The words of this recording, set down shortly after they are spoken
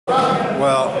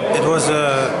Well, it was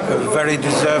a very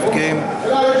deserved game.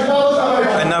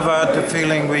 I never had the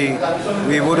feeling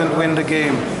we wouldn't win the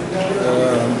game.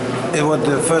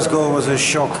 The first goal was a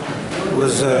shock. It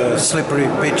was a slippery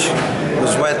pitch. It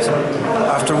was wet.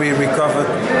 After we recovered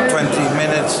 20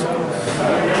 minutes,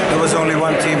 there was only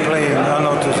one team playing. I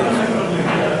noticed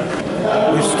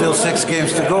it. We've still 6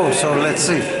 games to go, so let's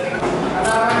see.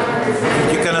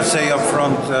 You cannot say up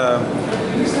front,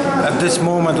 at this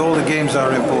moment all the games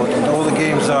are important, all the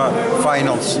games are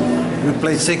finals. We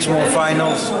played 6 more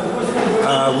finals,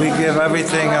 we give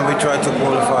everything and we try to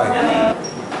qualify.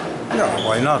 Yeah,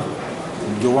 why not?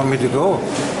 Do you want me to go?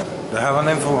 They haven't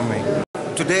informed me.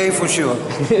 Today for sure.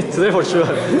 Today for sure.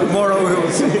 Tomorrow we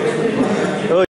will see.